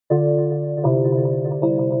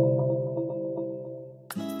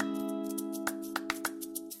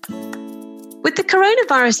With the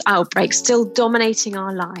coronavirus outbreak still dominating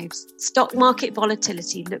our lives, stock market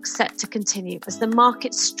volatility looks set to continue as the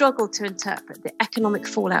markets struggle to interpret the economic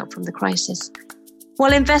fallout from the crisis.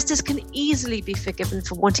 While investors can easily be forgiven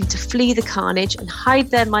for wanting to flee the carnage and hide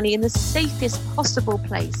their money in the safest possible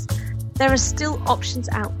place, there are still options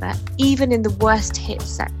out there, even in the worst hit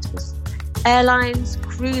sectors. Airlines,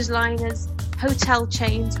 cruise liners, hotel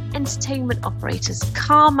chains, entertainment operators,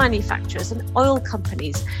 car manufacturers and oil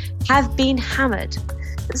companies have been hammered,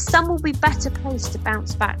 but some will be better placed to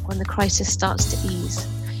bounce back when the crisis starts to ease.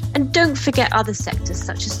 And don't forget other sectors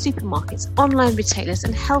such as supermarkets, online retailers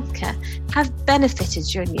and healthcare have benefited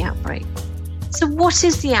during the outbreak. So what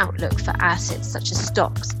is the outlook for assets such as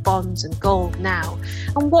stocks, bonds and gold now?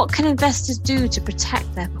 And what can investors do to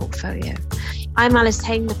protect their portfolio? I'm Alice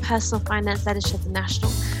Hayne, the Personal Finance Editor of The National.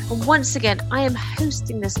 And once again, I am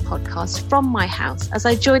hosting this podcast from my house as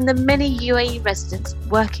I join the many UAE residents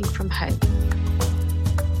working from home.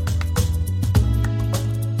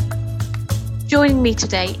 Joining me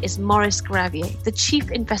today is Maurice Gravier, the Chief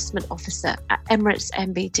Investment Officer at Emirates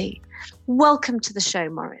NBD. Welcome to the show,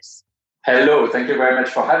 Maurice. Hello, thank you very much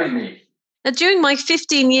for having me. Now, during my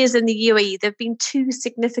 15 years in the UAE, there have been two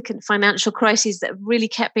significant financial crises that have really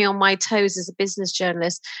kept me on my toes as a business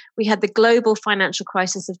journalist. We had the global financial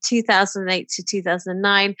crisis of 2008 to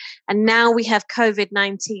 2009, and now we have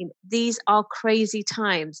COVID-19. These are crazy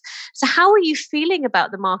times. So how are you feeling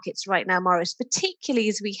about the markets right now, Maurice, particularly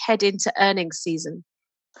as we head into earnings season?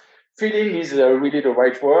 Feeling is really the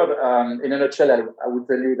right word. In a nutshell, I would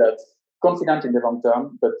tell you that confident in the long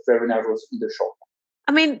term, but very nervous in the short term.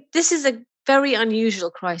 I mean, this is a very unusual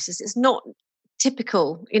crisis. It's not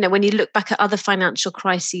typical, when you look back at other financial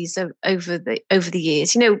crises over the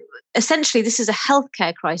years. Essentially, this is a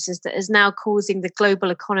healthcare crisis that is now causing the global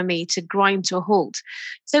economy to grind to a halt.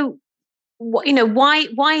 So, why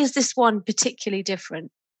is this one particularly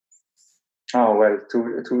different? Oh, well,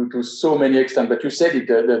 to so many extent. But you said it,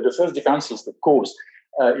 the first difference is the cause.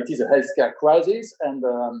 It is a healthcare crisis, and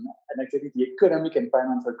actually the economic and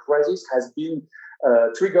financial crisis has been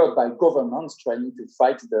triggered by governments trying to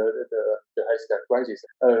fight the healthcare crisis.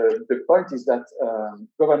 The point is that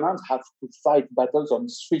governments have to fight battles on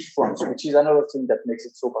three fronts, which is another thing that makes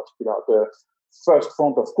it so particular. The first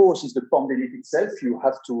front, of course, is the pandemic itself. You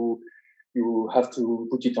have to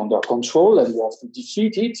put it under control and you have to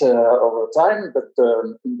defeat it over time. But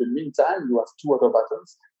in the meantime, you have two other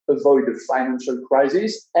battles. Avoid the financial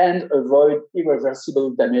crisis and avoid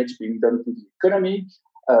irreversible damage being done to the economy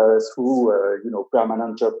through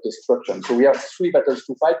permanent job destruction. So we have three battles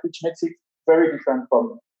to fight, which makes it very different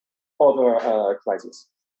from other crises.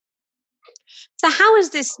 So how has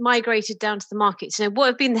this migrated down to the markets? What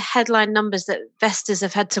have been the headline numbers that investors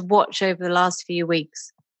have had to watch over the last few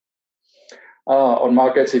weeks? On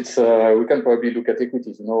markets, it's we can probably look at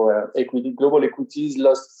equities. Global equities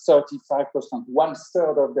lost 35%,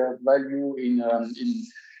 1/3 of their value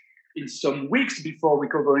in some weeks before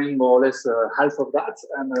recovering more or less half of that.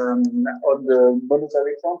 And on the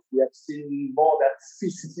monetary front, we have seen more than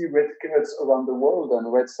 50 rate cuts around the world,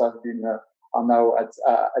 and rates have been are now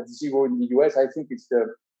at zero in the US. I think it's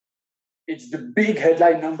the big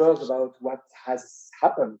headline numbers about what has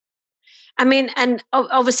happened. I mean, and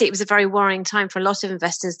obviously it was a very worrying time for a lot of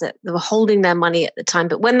investors that they were holding their money at the time.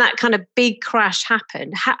 But when that kind of big crash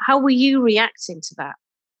happened, how were you reacting to that?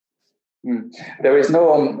 There is no.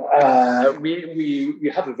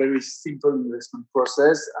 We have a very simple investment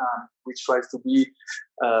process which tries to be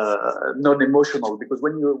non-emotional, because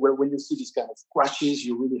when you see these kind of crashes,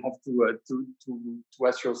 you really have to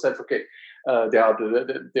ask yourself, okay,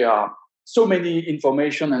 there are so many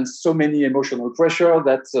information and so many emotional pressure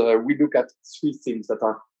that we look at three things that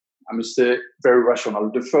are, I must say, very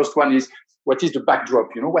rational. The first one is, what is the backdrop?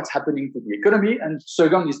 What's happening to the economy? And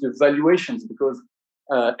second is the valuations, because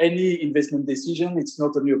any investment decision, it's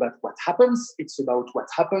not only about what happens, it's about what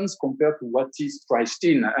happens compared to what is priced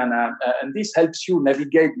in. And this helps you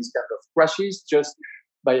navigate these kind of crashes just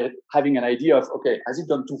by having an idea of, okay, has it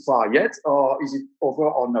gone too far yet, or is it over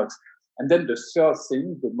or not? And then the third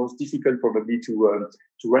thing, the most difficult probably to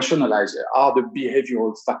rationalize, are the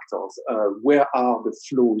behavioral factors. Where are the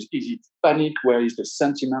flows? Is it panic? Where is the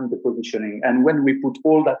sentiment, the positioning? And when we put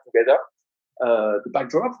all that together, the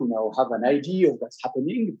backdrop, we now have an idea of what's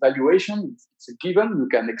happening. Valuation, it's a given. You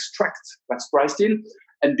can extract what's priced in.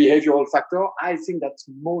 And behavioral factor, I think that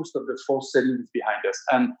most of the forced selling is behind us.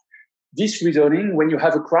 And this reasoning, when you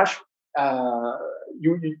have a crash,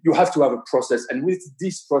 you have to have a process. And with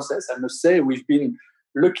this process, I must say, we've been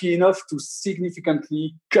lucky enough to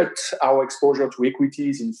significantly cut our exposure to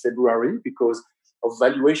equities in February, because of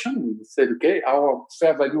valuation. We said, okay, our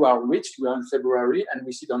fair value are reached. We are in February, and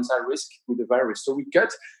we see downside risk with the virus. So we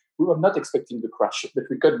cut. We were not expecting the crash, but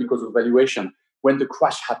we cut because of valuation. When the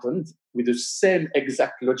crash happened, with the same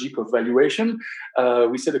exact logic of valuation,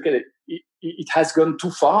 we said, okay, it has gone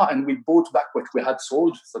too far, and we bought back what we had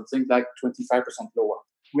sold, something like 25% lower.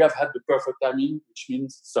 We have had the perfect timing, which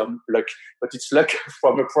means some luck, but it's luck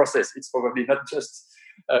from a process. It's probably not just,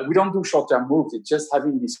 we don't do short-term moves. It's just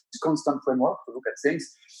having this constant framework to look at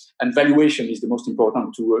things. And valuation is the most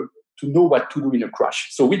important to know what to do in a crash.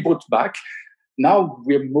 So we bought back. Now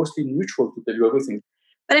we're mostly neutral, to tell you everything.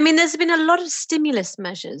 But I mean, there's been a lot of stimulus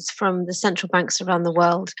measures from the central banks around the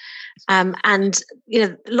world, and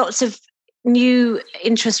lots of new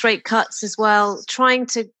interest rate cuts as well, trying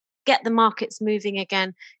to get the markets moving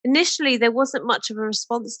again. Initially, there wasn't much of a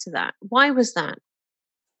response to that. Why was that?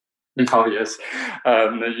 Oh yes,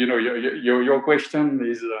 your question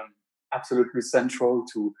is absolutely central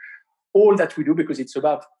to all that we do, because it's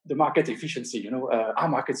about the market efficiency. Our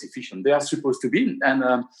market's efficient; they are supposed to be,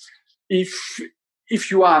 and if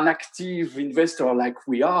you are an active investor like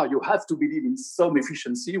we are, you have to believe in some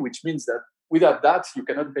efficiency, which means that without that, you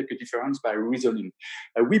cannot make a difference by reasoning.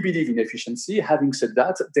 We believe in efficiency. Having said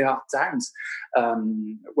that, there are times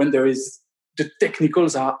when the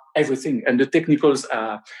technicals are everything. And the technicals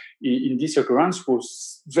in this occurrence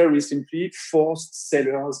was very simply forced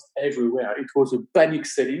sellers everywhere. It was a panic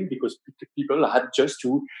selling because people had just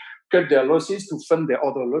to cut their losses to fund their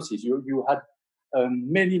other losses. You had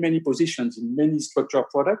many positions in many structured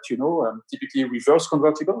products, typically reverse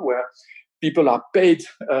convertible, where people are paid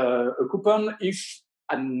a coupon if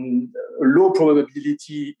a low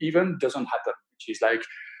probability event doesn't happen, which is like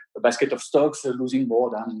a basket of stocks losing more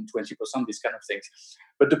than 20%, these kind of things.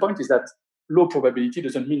 But the point is that low probability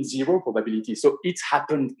doesn't mean zero probability. So it's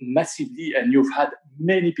happened massively, and you've had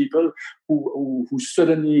many people who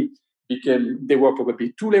suddenly they were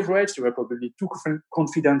probably too leveraged, they were probably too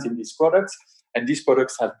confident in these products, and these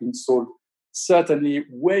products have been sold certainly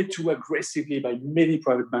way too aggressively by many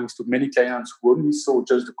private banks to many clients who only saw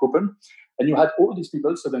just the coupon. And you had all these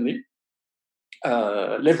people suddenly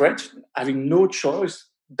leveraged, having no choice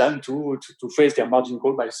than to face their margin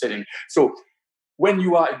call by selling. So when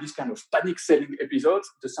you are in this kind of panic selling episode,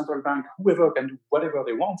 the central bank, whoever, can do whatever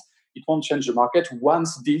they want. It won't change the market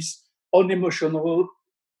once this unemotional,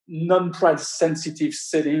 non-price sensitive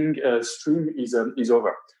selling stream is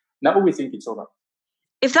over. Now we think it's over.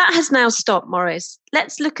 If that has now stopped, Maurice,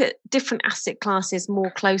 let's look at different asset classes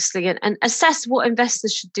more closely and assess what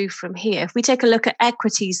investors should do from here. If we take a look at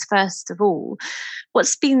equities, first of all,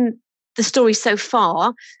 what's been the story so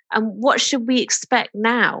far, and what should we expect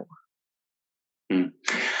now?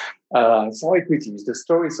 For equities, the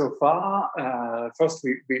story so far, first,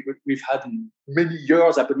 we've had many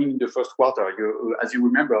years happening in the first quarter. As you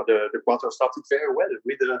remember, the quarter started very well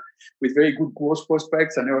with very good growth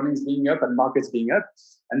prospects and earnings being up and markets being up.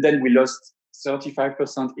 And then we lost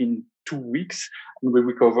 35% in 2 weeks, and we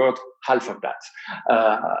recovered half of that.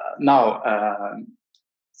 Now,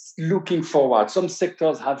 looking forward, some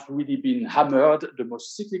sectors have really been hammered, the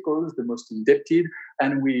most cyclical, the most indebted,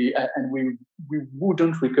 and we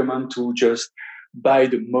wouldn't recommend to just buy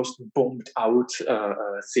the most bombed out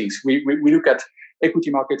things. We look at equity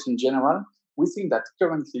markets in general. We think that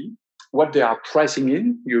currently what they are pricing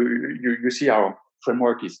in, you see our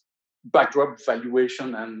framework is backdrop,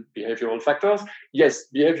 valuation, and behavioral factors. Yes,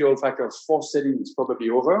 behavioral factors for selling is probably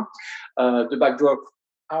over. The backdrop,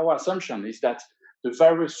 our assumption is that the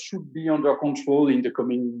virus should be under control in the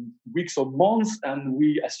coming weeks or months, and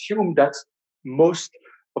we assume that most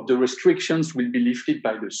of the restrictions will be lifted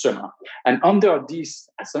by the summer. And under this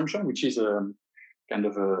assumption, which is kind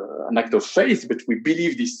of an act of faith, but we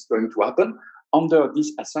believe this is going to happen, under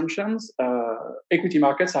these assumptions, equity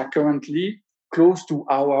markets are currently close to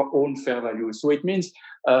our own fair value. So it means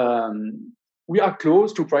we are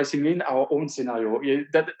close to pricing in our own scenario.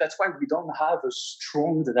 That's why we don't have a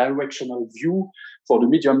strong directional view for the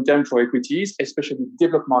medium term for equities, especially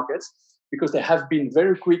developed markets, because they have been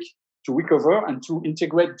very quick to recover and to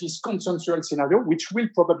integrate this consensual scenario, which will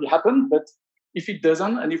probably happen. But if it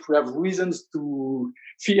doesn't, and if we have reasons to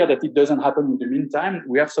fear that it doesn't happen in the meantime,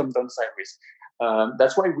 we have some downside risk.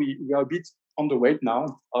 That's why we are a bit underweight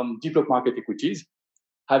now on developed market equities.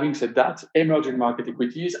 Having said that, emerging market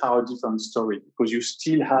equities are a different story because you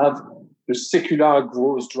still have the secular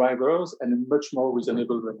growth drivers and a much more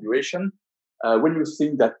reasonable valuation. When you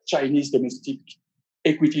think that Chinese domestic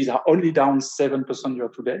equities are only down 7% year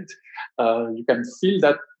to date, you can feel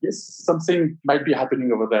that, yes, something might be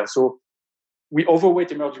happening over there. So we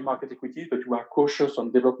overweight emerging market equities, but we are cautious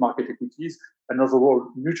on developed market equities and overall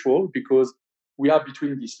neutral because we are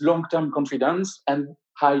between this long-term confidence and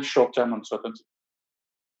high short-term uncertainty.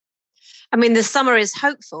 I mean, the summer is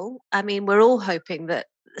hopeful. I mean, we're all hoping that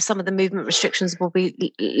some of the movement restrictions will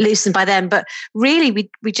be loosened by then, but really,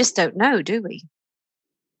 we just don't know, do we?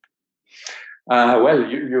 Well,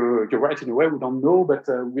 you're right in a way. We don't know, but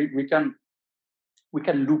we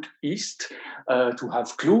can look east to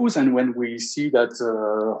have clues. And when we see that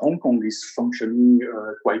Hong Kong is functioning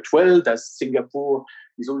quite well, that Singapore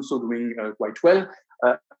is also doing quite well,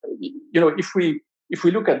 if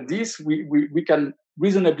we look at this, we can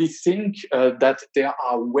reasonably think that there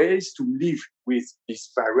are ways to live with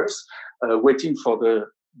this virus, waiting for the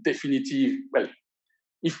definitive, well,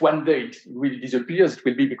 if one day it really disappears, it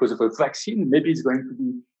will be because of a vaccine. Maybe it's going to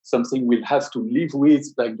be something we'll have to live with,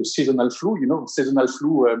 like the seasonal flu. Seasonal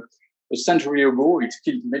flu, a century ago, it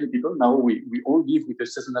killed many people. Now we all live with the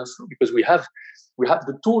seasonal flu because we have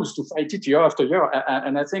the tools to fight it year after year.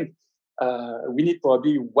 And I think we need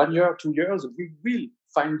probably 1 year, 2 years. We will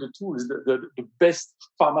find the tools. The best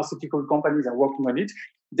pharmaceutical companies are working on it.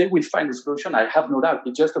 They will find a solution. I have no doubt.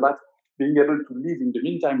 It's just about being able to live in the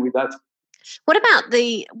meantime with that. What about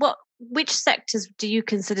which sectors do you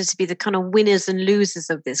consider to be the kind of winners and losers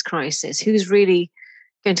of this crisis? Who's really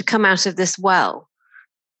going to come out of this well?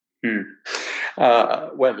 If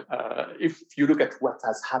you look at what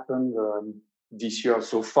has happened this year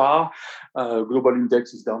so far, global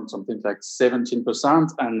index is down something like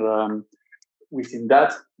 17%. And within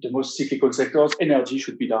that, the most cyclical sectors, energy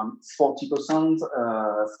should be down 40%,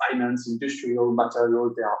 finance, industrial,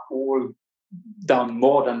 material, they are all down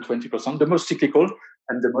more than 20%, the most cyclical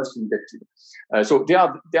and the most indebted. So they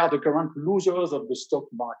are the current losers of the stock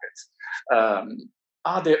market.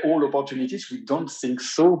 Are they all opportunities? We don't think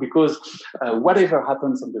so, because whatever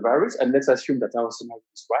happens on the virus, and let's assume that our scenario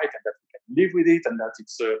is right and that we can live with it and that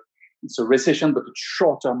it's a recession, but a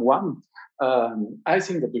short-term one, I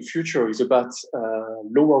think that the future is about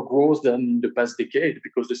lower growth than in the past decade,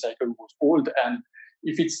 because the cycle was old. And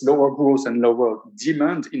if it's lower growth and lower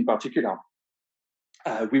demand in particular,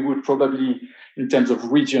 we would probably, in terms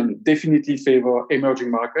of region, definitely favor emerging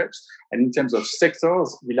markets. And in terms of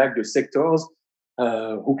sectors, we like the sectors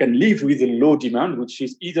who can live with a low demand, which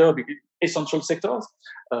is either essential sectors,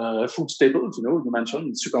 food staples, you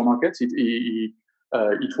mentioned supermarkets,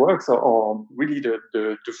 it works, or really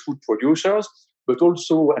the food producers, but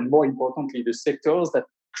also, and more importantly, the sectors that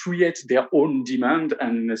create their own demand,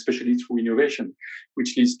 and especially through innovation,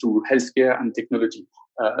 which leads to healthcare and technology.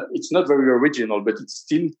 It's not very original, but it's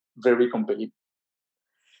still very compelling.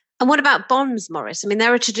 And what about bonds, Maurice? I mean,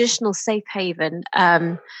 they're a traditional safe haven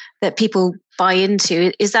that people buy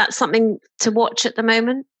into. Is that something to watch at the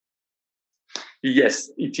moment?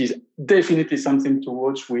 Yes, it is definitely something to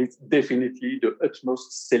watch with definitely the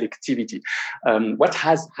utmost selectivity. What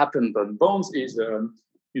has happened on bonds is,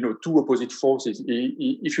 two opposite forces.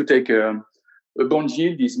 If you take a bond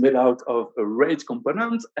yield is made out of a rate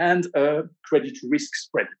component and a credit risk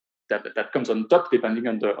spread that comes on top depending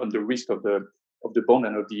on the risk of the bond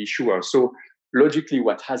and of the issuer. So logically,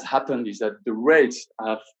 what has happened is that the rates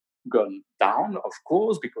have gone down, of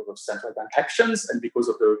course, because of central bank actions and because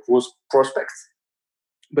of the growth prospects.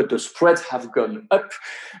 But the spreads have gone up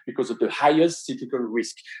because of the highest cyclical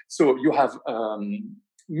risk. So you have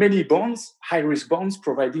many bonds, high-risk bonds,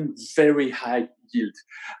 providing very high yield.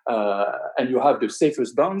 And you have the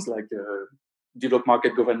safest bonds, like developed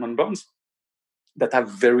market government bonds, that have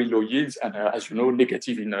very low yields and, as you know,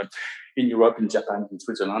 negative in Europe, in Japan, in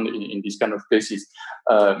Switzerland, in these kind of places.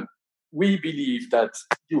 We believe that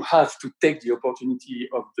you have to take the opportunity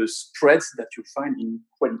of the spreads that you find in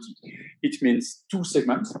quality. It means two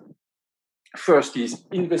segments. First is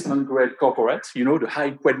investment-grade corporate, the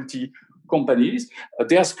high-quality companies.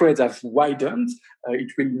 Their spreads have widened.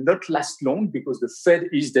 It will not last long because the Fed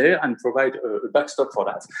is there and provide a backstop for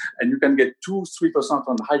that. And you can get 2-3%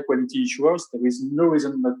 on high-quality issuers. There is no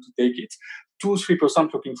reason not to take it.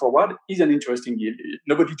 2-3% looking forward is an interesting yield.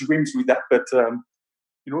 Nobody dreams with that, but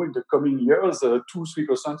in the coming years,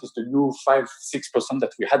 2-3% is the new 5-6%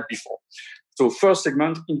 that we had before. So first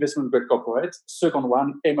segment, investment-grade corporate. Second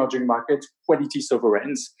one, emerging market, quality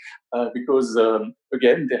sovereigns, because,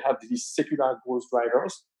 again, they have these secular growth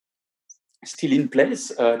drivers still in place.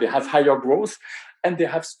 They have higher growth, and they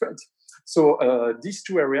have spreads. So these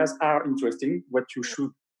two areas are interesting. What you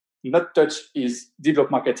should not touch is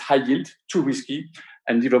developed market high yield, too risky,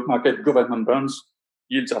 and developed market government bonds,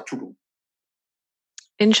 yields are too low.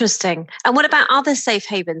 Interesting. And what about other safe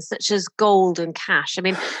havens such as gold and cash? I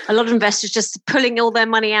mean, a lot of investors just pulling all their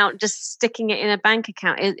money out, just sticking it in a bank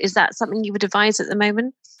account. Is that something you would advise at the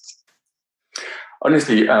moment?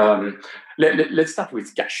 Honestly, let's start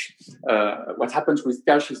with cash. What happens with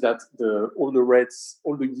cash is that all the rates,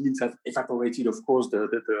 all the yields have evaporated. Of course,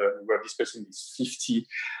 we're discussing these 50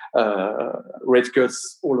 rate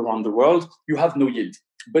cuts all around the world. You have no yield,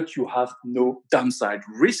 but you have no downside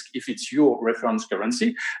risk if it's your reference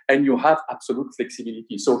currency, and you have absolute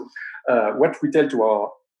flexibility. So what we tell to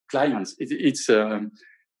our clients, it's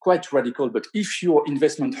quite radical, but if your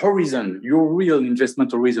investment horizon, your real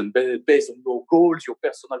investment horizon based on your goals, your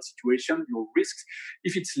personal situation, your risks,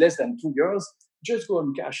 if it's less than 2 years, just go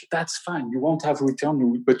on cash. That's fine. You won't have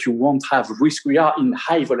return, but you won't have risk. We are in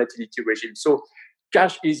high volatility regime. So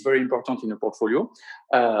cash is very important in a portfolio.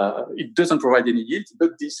 It doesn't provide any yield,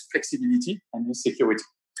 but this flexibility and this security.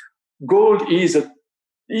 Gold is a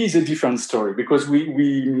different story because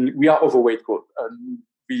we are overweight gold.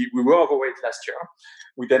 We were overweight last year.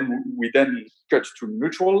 We then cut to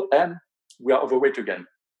neutral, and we are overweight again.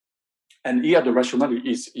 And here the rationale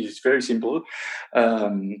is very simple.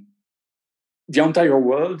 The entire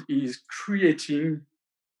world is creating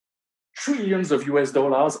trillions of US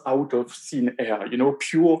dollars out of thin air.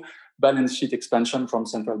 Pure balance sheet expansion from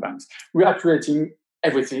central banks. We are creating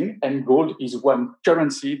everything, and gold is one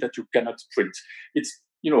currency that you cannot print. It's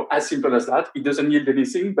as simple as that. It doesn't yield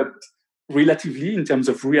anything, but relatively, in terms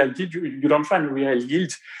of real yield, you don't find real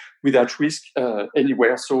yield without risk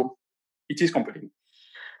anywhere. So it is compelling.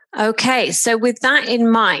 Okay, so with that in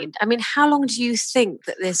mind, I mean, how long do you think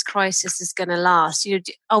that this crisis is going to last?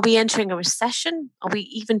 Are we entering a recession? Are we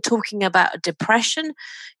even talking about a depression?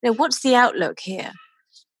 What's the outlook here?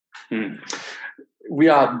 We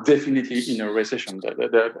are definitely in a recession.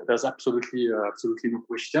 There's absolutely no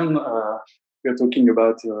question. We are talking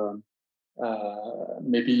about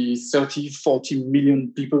maybe 30, 40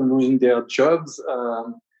 million people losing their jobs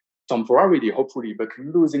temporarily, hopefully, but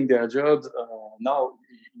losing their jobs now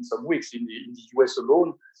in some weeks. In the US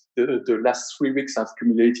alone, the last 3 weeks have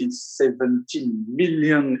accumulated 17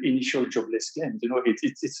 million initial jobless claims.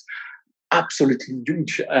 It's absolutely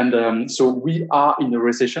huge. And so we are in a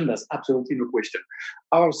recession. There's absolutely no question.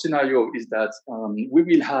 Our scenario is that we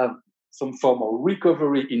will have some form of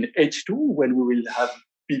recovery in H2 when we will have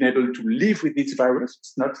been able to live with this virus.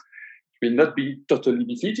 It will not be totally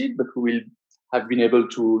defeated, but we will have been able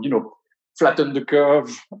to, flatten the curve,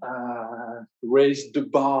 raise the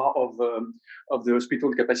bar of the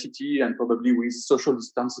hospital capacity, and probably with social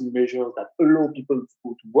distancing measures that allow people to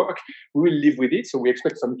go to work, we will live with it. So we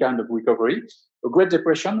expect some kind of recovery. A Great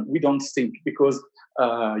Depression, we don't think, because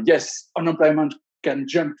yes, unemployment can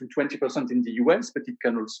jump to 20% in the US, but it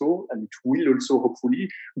can also, and it will also hopefully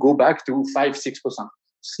go back to 5-6%.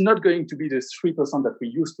 It's not going to be the 3% that we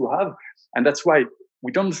used to have. And that's why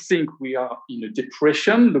we don't think we are in a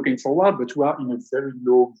depression looking forward, but we are in a very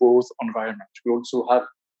low growth environment. We also have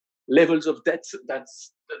levels of debt that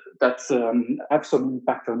have some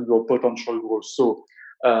impact on your potential growth. So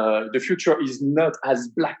the future is not as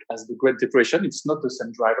black as the Great Depression. It's not the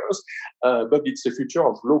same drivers, but it's a future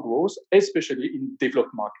of low growth, especially in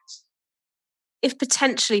developed markets. If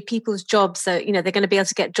potentially people's jobs are, they're going to be able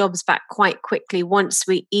to get jobs back quite quickly once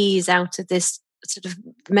we ease out of this sort of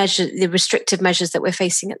measure, the restrictive measures that we're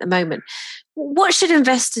facing at the moment, what should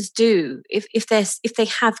investors do if they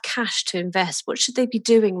have cash to invest? What should they be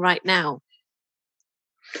doing right now?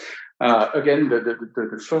 Again,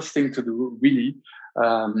 the first thing to do, really,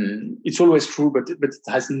 it's always true, but it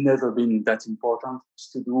has never been that important, is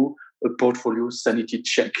to do a portfolio sanity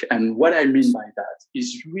check. And what I mean by that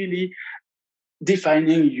is really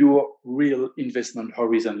defining your real investment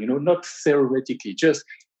horizon, not theoretically, just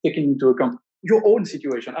taking into account your own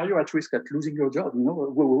situation. Are you at risk at losing your job?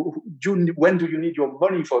 When do you need your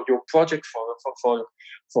money for your project,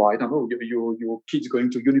 for I don't know, your kids going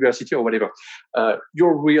to university or whatever?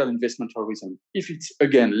 Your real investment horizon. If it's,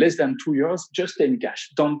 again, less than 2 years, just stay in cash.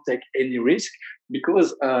 Don't take any risk,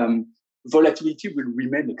 because volatility will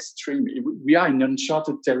remain extreme. We are in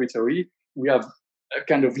uncharted territory. We have a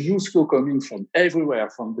kind of news flow coming from everywhere,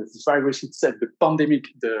 from the virus itself, the pandemic,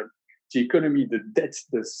 the economy, the debt,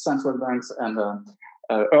 the central banks, and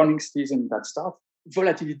earnings season, that stuff.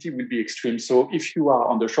 Volatility will be extreme. So if you are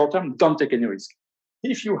on the short term, don't take any risk.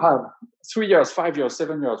 If you have 3 years, 5 years,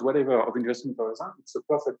 7 years, whatever of investment horizon, it's a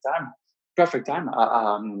perfect time.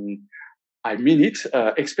 I mean it.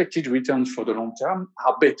 Expected returns for the long term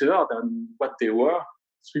are better than what they were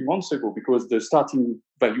 3 months ago, because the starting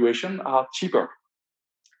valuation are cheaper.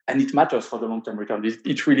 And it matters for the long-term return.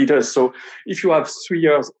 It really does. So if you have 3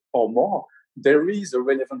 years or more, there is a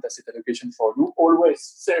relevant asset allocation for you,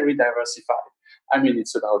 always very diversified. I mean,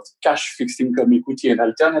 it's about cash, fixed income, equity, and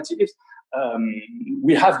alternatives.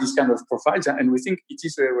 We have this kind of profiles, and we think it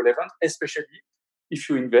is very relevant, especially if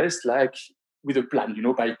you invest like with a plan,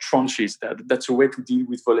 by tranches. That's a way to deal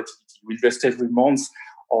with volatility. You invest every month,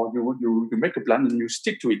 or you make a plan and you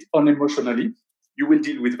stick to it unemotionally. You will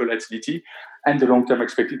deal with volatility, and the long-term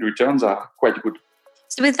expected returns are quite good.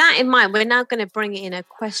 So with that in mind, we're now going to bring in a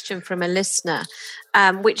question from a listener,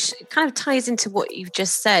 which kind of ties into what you've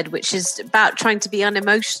just said, which is about trying to be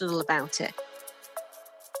unemotional about it.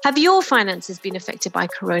 Have your finances been affected by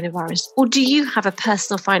coronavirus, or do you have a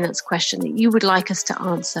personal finance question that you would like us to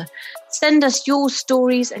answer? Send us your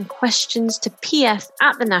stories and questions to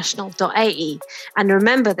pf@thenational.ae. And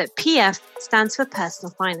remember that PF stands for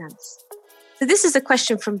personal finance. So this is a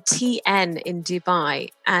question from TN in Dubai.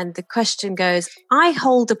 And the question goes, I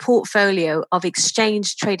hold a portfolio of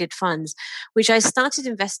exchange-traded funds, which I started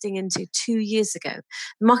investing into 2 years ago.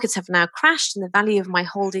 The markets have now crashed and the value of my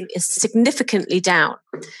holding is significantly down.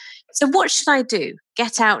 So what should I do?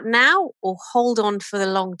 Get out now or hold on for the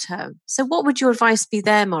long term? So what would your advice be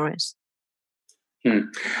there, Maurice?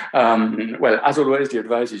 Well, as always, the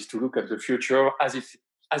advice is to look at the future as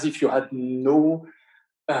if you had no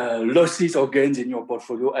losses or gains in your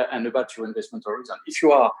portfolio and about your investment horizon. If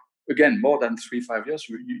you are, again, more than 3-5 years,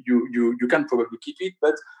 you can probably keep it,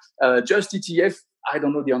 but just ETF, I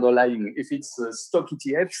don't know the underlying. If it's stock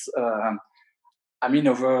ETFs,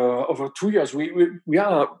 over 2 years, we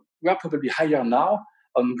are probably higher now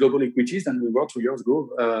on global equities than we were 2 years ago.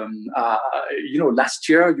 Last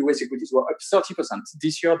year, US equities were up 30%.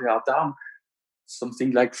 This year, they are down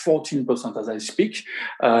something like 14% as I speak.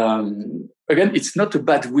 Again, it's not a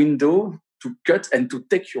bad window to cut and to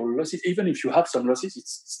take your losses. Even if you have some losses,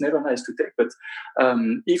 it's never nice to take. But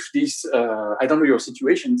if this, I don't know your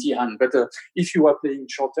situation, Tihan, but if you are playing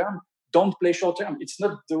short-term, don't play short-term. It's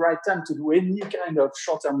not the right time to do any kind of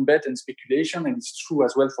short-term bet and speculation, and it's true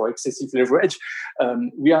as well for excessive leverage.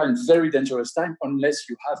 We are in very dangerous time unless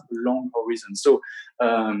you have a long horizon. So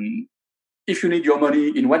if you need your money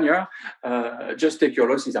in 1 year, just take your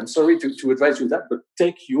losses. I'm sorry to advise you that, but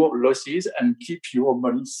take your losses and keep your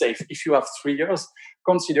money safe. If you have 3 years,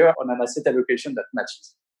 consider on an asset allocation that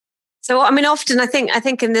matches. So, often I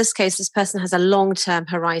think in this case, this person has a long-term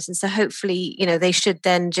horizon. So hopefully, they should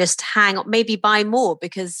then just hang on, maybe buy more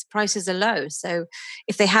because prices are low. So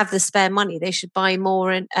if they have the spare money, they should buy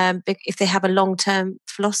more and if they have a long-term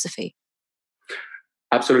philosophy.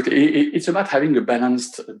 Absolutely. It's about having a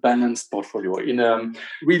balanced portfolio.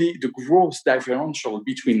 Really, the growth differential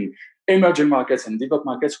between emerging markets and developed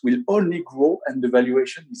markets will only grow and the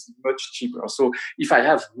valuation is much cheaper. So if I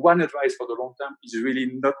have one advice for the long term, is really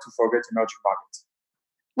not to forget emerging markets.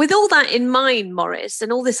 With all that in mind, Maurice,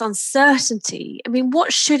 and all this uncertainty,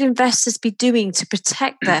 what should investors be doing to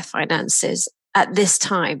protect their finances at this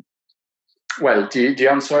time? Well, the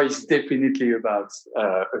answer is definitely about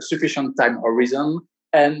a sufficient time horizon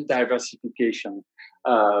and diversification.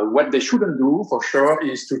 What they shouldn't do, for sure,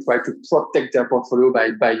 is to try to protect their portfolio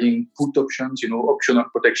by buying put options, optional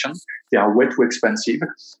protection. They are way too expensive.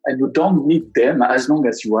 And you don't need them as long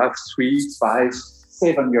as you have 3, 5,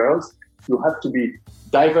 7 years. You have to be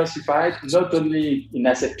diversified, not only in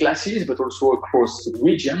asset classes, but also across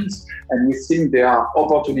regions. And we think there are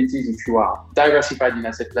opportunities if you are diversified in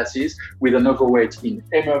asset classes with an overweight in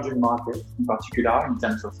emerging markets, in particular, in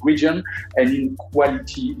terms of region, and in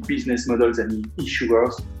quality business models and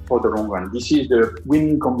issuers for the long run. This is the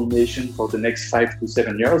winning combination for the next 5 to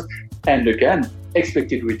 7 years. And again,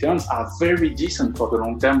 expected returns are very decent for the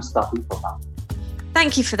long term starting from now.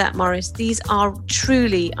 Thank you for that, Maurice. These are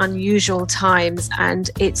truly unusual times, and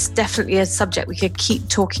it's definitely a subject we could keep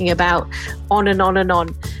talking about on and on and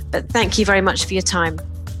on. But thank you very much for your time.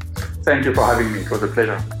 Thank you for having me. It was a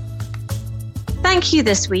pleasure. Thank you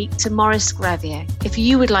this week to Maurice Gravier. If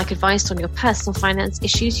you would like advice on your personal finance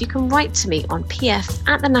issues, you can write to me on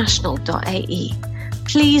pf@thenational.ae.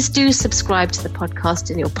 Please do subscribe to the podcast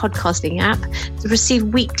in your podcasting app to receive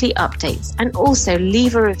weekly updates, and also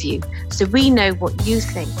leave a review so we know what you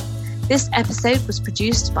think. This episode was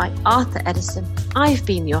produced by Arthur Edison. I've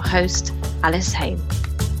been your host, Alice Hayne.